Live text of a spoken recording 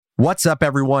What's up,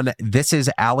 everyone? This is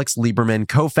Alex Lieberman,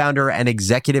 co-founder and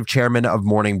executive chairman of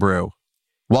Morning Brew.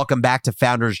 Welcome back to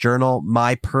Founders Journal,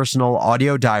 my personal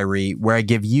audio diary where I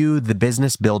give you, the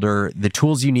business builder, the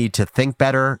tools you need to think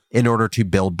better in order to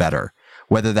build better,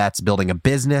 whether that's building a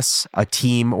business, a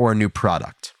team, or a new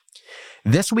product.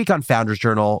 This week on Founders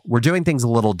Journal, we're doing things a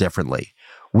little differently.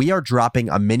 We are dropping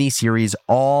a mini-series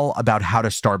all about how to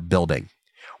start building.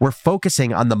 We're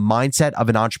focusing on the mindset of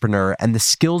an entrepreneur and the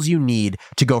skills you need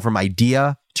to go from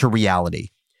idea to reality.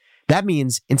 That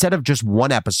means instead of just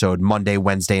one episode, Monday,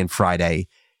 Wednesday, and Friday,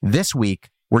 this week,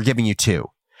 we're giving you two.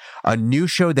 A new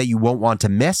show that you won't want to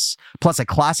miss, plus a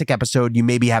classic episode you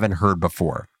maybe haven't heard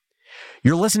before.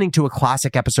 You're listening to a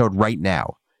classic episode right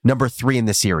now, number 3 in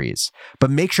the series, but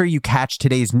make sure you catch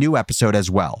today's new episode as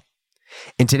well.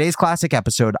 In today's classic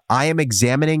episode, I am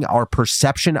examining our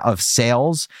perception of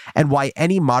sales and why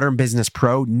any modern business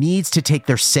pro needs to take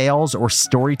their sales or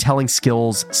storytelling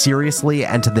skills seriously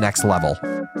and to the next level.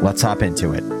 Let's hop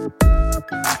into it.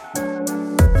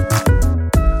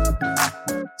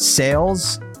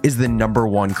 Sales is the number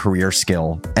one career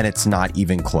skill, and it's not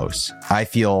even close. I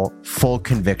feel full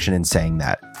conviction in saying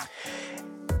that.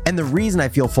 And the reason I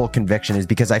feel full conviction is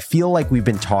because I feel like we've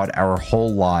been taught our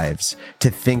whole lives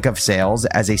to think of sales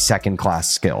as a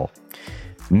second-class skill.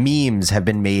 Memes have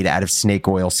been made out of snake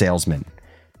oil salesmen.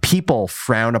 People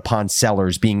frown upon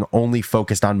sellers being only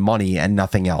focused on money and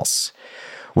nothing else.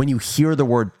 When you hear the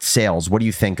word sales, what do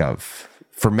you think of?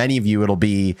 For many of you, it'll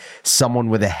be someone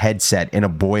with a headset in a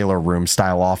boiler room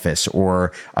style office,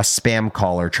 or a spam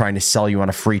caller trying to sell you on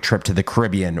a free trip to the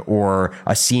Caribbean, or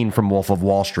a scene from Wolf of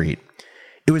Wall Street.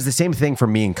 It was the same thing for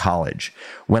me in college.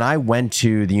 When I went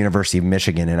to the University of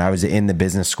Michigan and I was in the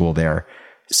business school there,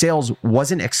 sales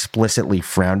wasn't explicitly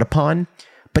frowned upon,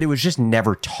 but it was just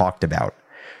never talked about.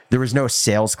 There was no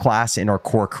sales class in our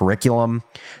core curriculum.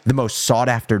 The most sought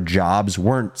after jobs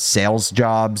weren't sales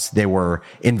jobs. They were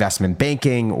investment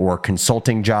banking or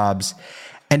consulting jobs.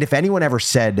 And if anyone ever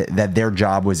said that their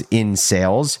job was in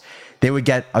sales, they would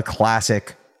get a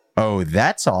classic, "Oh,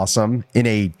 that's awesome," in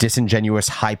a disingenuous,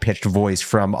 high-pitched voice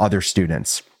from other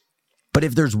students. But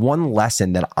if there's one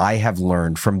lesson that I have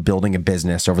learned from building a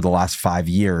business over the last 5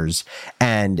 years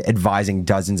and advising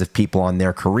dozens of people on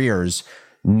their careers,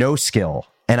 no skill,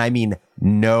 and I mean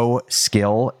no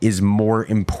skill, is more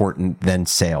important than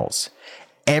sales.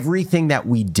 Everything that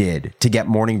we did to get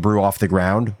Morning Brew off the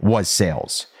ground was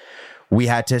sales. We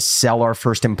had to sell our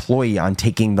first employee on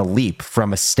taking the leap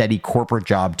from a steady corporate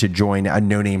job to join a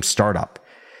no-name startup.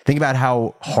 Think about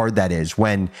how hard that is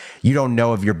when you don't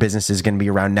know if your business is going to be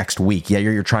around next week, yet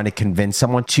you're trying to convince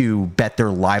someone to bet their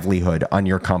livelihood on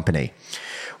your company.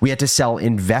 We had to sell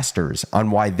investors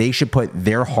on why they should put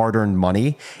their hard-earned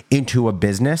money into a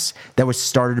business that was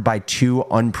started by 2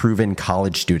 unproven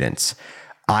college students.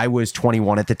 I was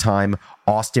 21 at the time.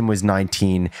 Austin was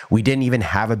 19. We didn't even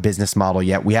have a business model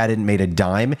yet. We hadn't made a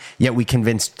dime, yet we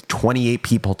convinced 28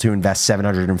 people to invest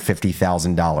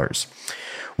 $750,000.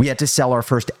 We had to sell our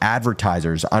first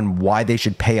advertisers on why they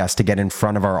should pay us to get in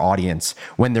front of our audience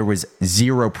when there was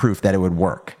zero proof that it would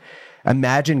work.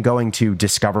 Imagine going to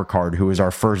Discover Card, who was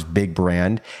our first big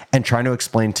brand, and trying to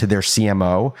explain to their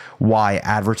CMO why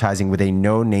advertising with a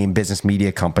no-name business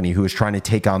media company who was trying to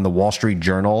take on the Wall Street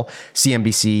Journal,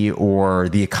 CNBC, or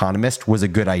The Economist was a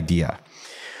good idea.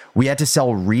 We had to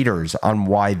sell readers on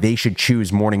why they should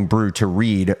choose Morning Brew to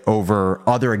read over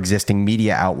other existing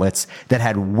media outlets that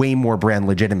had way more brand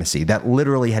legitimacy, that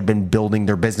literally had been building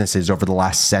their businesses over the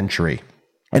last century.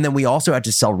 And then we also had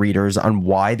to sell readers on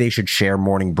why they should share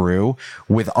Morning Brew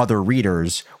with other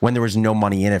readers when there was no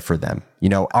money in it for them. You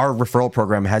know, our referral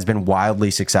program has been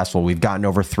wildly successful. We've gotten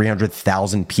over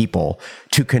 300,000 people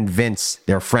to convince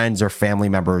their friends or family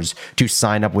members to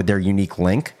sign up with their unique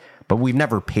link. But we've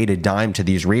never paid a dime to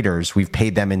these readers. We've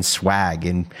paid them in swag,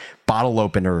 in bottle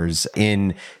openers,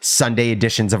 in Sunday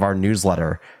editions of our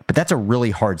newsletter. But that's a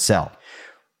really hard sell.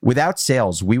 Without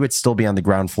sales, we would still be on the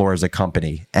ground floor as a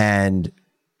company. And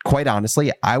quite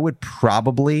honestly, I would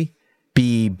probably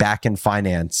be back in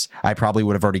finance. I probably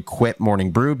would have already quit Morning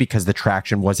Brew because the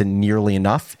traction wasn't nearly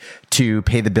enough to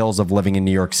pay the bills of living in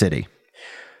New York City.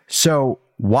 So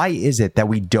why is it that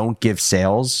we don't give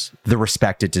sales the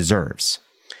respect it deserves?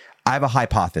 I have a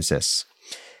hypothesis.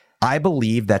 I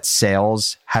believe that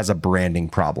sales has a branding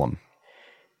problem.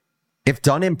 If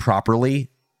done improperly,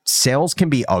 sales can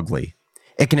be ugly.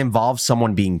 It can involve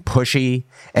someone being pushy,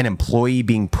 an employee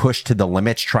being pushed to the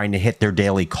limits trying to hit their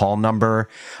daily call number,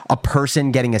 a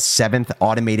person getting a 7th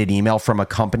automated email from a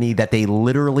company that they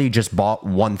literally just bought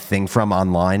one thing from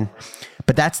online.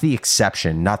 But that's the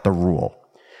exception, not the rule.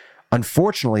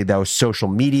 Unfortunately, though, social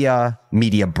media,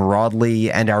 media broadly,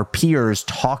 and our peers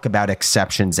talk about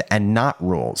exceptions and not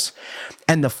rules.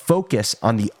 And the focus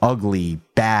on the ugly,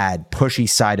 bad, pushy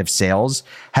side of sales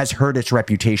has hurt its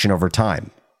reputation over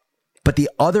time. But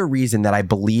the other reason that I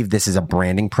believe this is a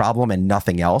branding problem and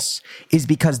nothing else is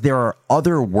because there are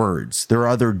other words, there are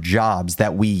other jobs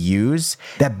that we use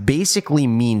that basically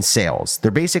mean sales.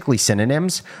 They're basically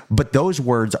synonyms, but those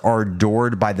words are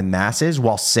adored by the masses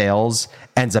while sales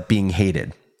ends up being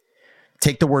hated.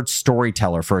 Take the word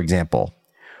storyteller, for example.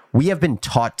 We have been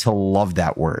taught to love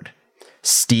that word.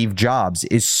 Steve Jobs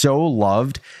is so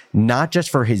loved, not just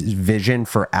for his vision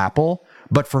for Apple,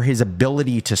 but for his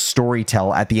ability to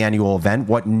storytell at the annual event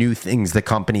what new things the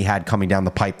company had coming down the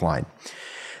pipeline.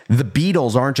 The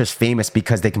Beatles aren't just famous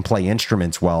because they can play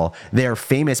instruments well. They are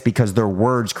famous because their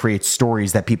words create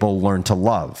stories that people learn to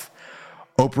love.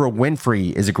 Oprah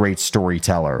Winfrey is a great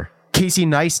storyteller. Casey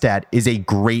Neistat is a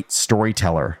great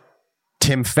storyteller.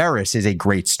 Tim Ferriss is a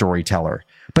great storyteller.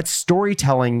 But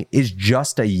storytelling is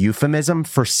just a euphemism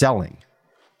for selling.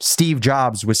 Steve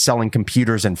Jobs was selling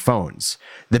computers and phones.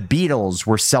 The Beatles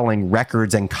were selling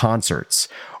records and concerts.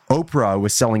 Oprah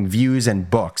was selling views and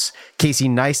books. Casey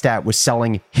Neistat was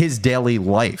selling his daily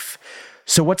life.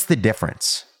 So what's the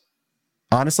difference?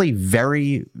 Honestly,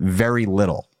 very, very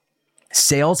little.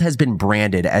 Sales has been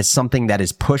branded as something that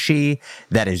is pushy,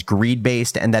 that is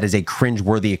greed-based, and that is a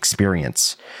cringe-worthy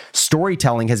experience.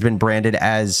 Storytelling has been branded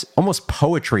as almost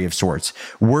poetry of sorts,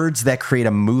 words that create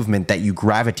a movement that you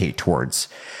gravitate towards.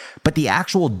 But the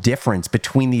actual difference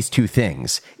between these two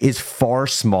things is far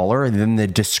smaller than the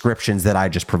descriptions that I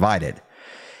just provided.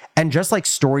 And just like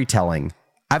storytelling,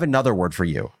 I have another word for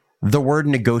you, the word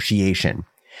negotiation.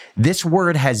 This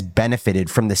word has benefited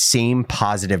from the same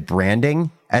positive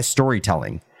branding as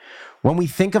storytelling. When we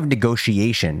think of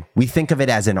negotiation, we think of it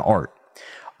as an art.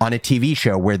 On a TV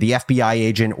show where the FBI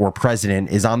agent or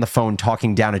president is on the phone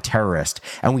talking down a terrorist,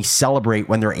 and we celebrate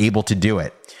when they're able to do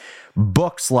it.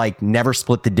 Books like Never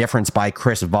Split the Difference by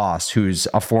Chris Voss, who's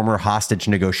a former hostage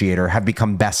negotiator, have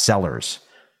become bestsellers.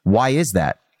 Why is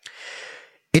that?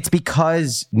 It's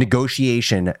because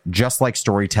negotiation, just like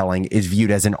storytelling, is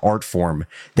viewed as an art form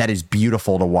that is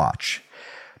beautiful to watch.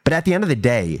 But at the end of the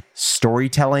day,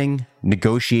 storytelling,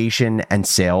 negotiation, and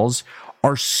sales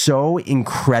are so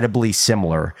incredibly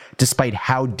similar despite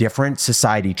how different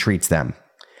society treats them.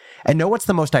 And know what's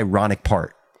the most ironic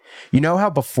part? You know how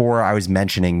before I was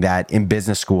mentioning that in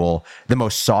business school, the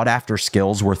most sought after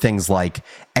skills were things like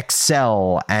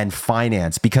Excel and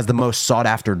finance because the most sought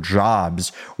after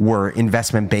jobs were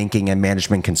investment banking and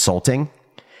management consulting?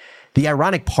 The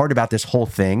ironic part about this whole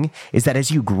thing is that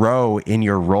as you grow in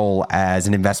your role as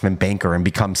an investment banker and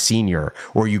become senior,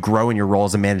 or you grow in your role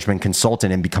as a management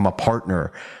consultant and become a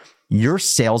partner, your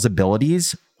sales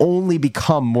abilities only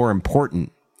become more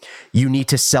important. You need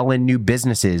to sell in new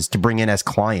businesses to bring in as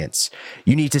clients.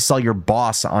 You need to sell your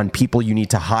boss on people you need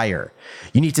to hire.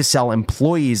 You need to sell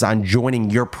employees on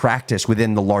joining your practice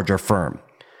within the larger firm.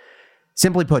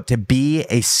 Simply put, to be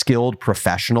a skilled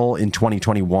professional in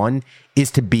 2021 is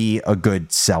to be a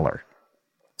good seller.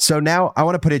 So now I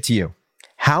want to put it to you.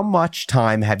 How much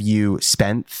time have you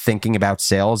spent thinking about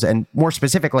sales? And more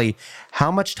specifically,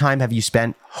 how much time have you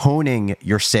spent honing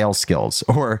your sales skills?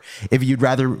 Or if you'd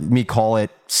rather me call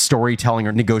it storytelling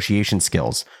or negotiation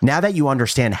skills. Now that you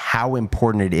understand how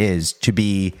important it is to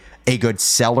be a good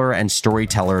seller and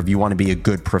storyteller if you want to be a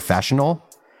good professional,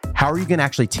 how are you going to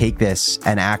actually take this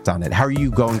and act on it? How are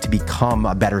you going to become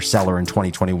a better seller in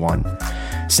 2021?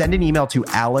 Send an email to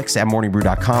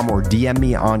alex@morningbrew.com or DM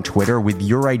me on Twitter with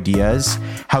your ideas,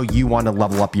 how you want to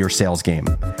level up your sales game.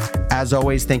 As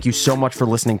always, thank you so much for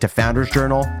listening to Founders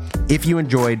Journal. If you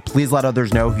enjoyed, please let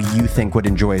others know who you think would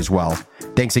enjoy as well.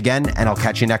 Thanks again, and I'll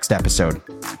catch you next episode.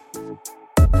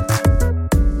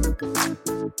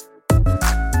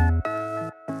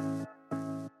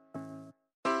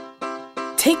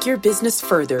 Take your business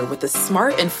further with the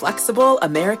smart and flexible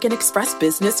American Express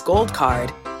Business Gold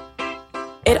Card.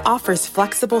 It offers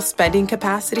flexible spending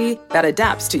capacity that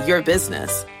adapts to your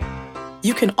business.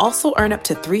 You can also earn up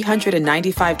to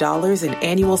 $395 in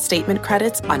annual statement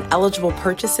credits on eligible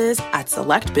purchases at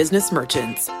select business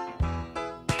merchants.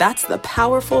 That's the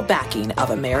powerful backing of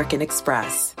American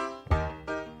Express.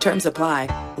 Terms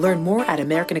apply. Learn more at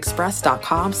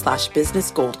americanexpress.com/business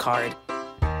gold card.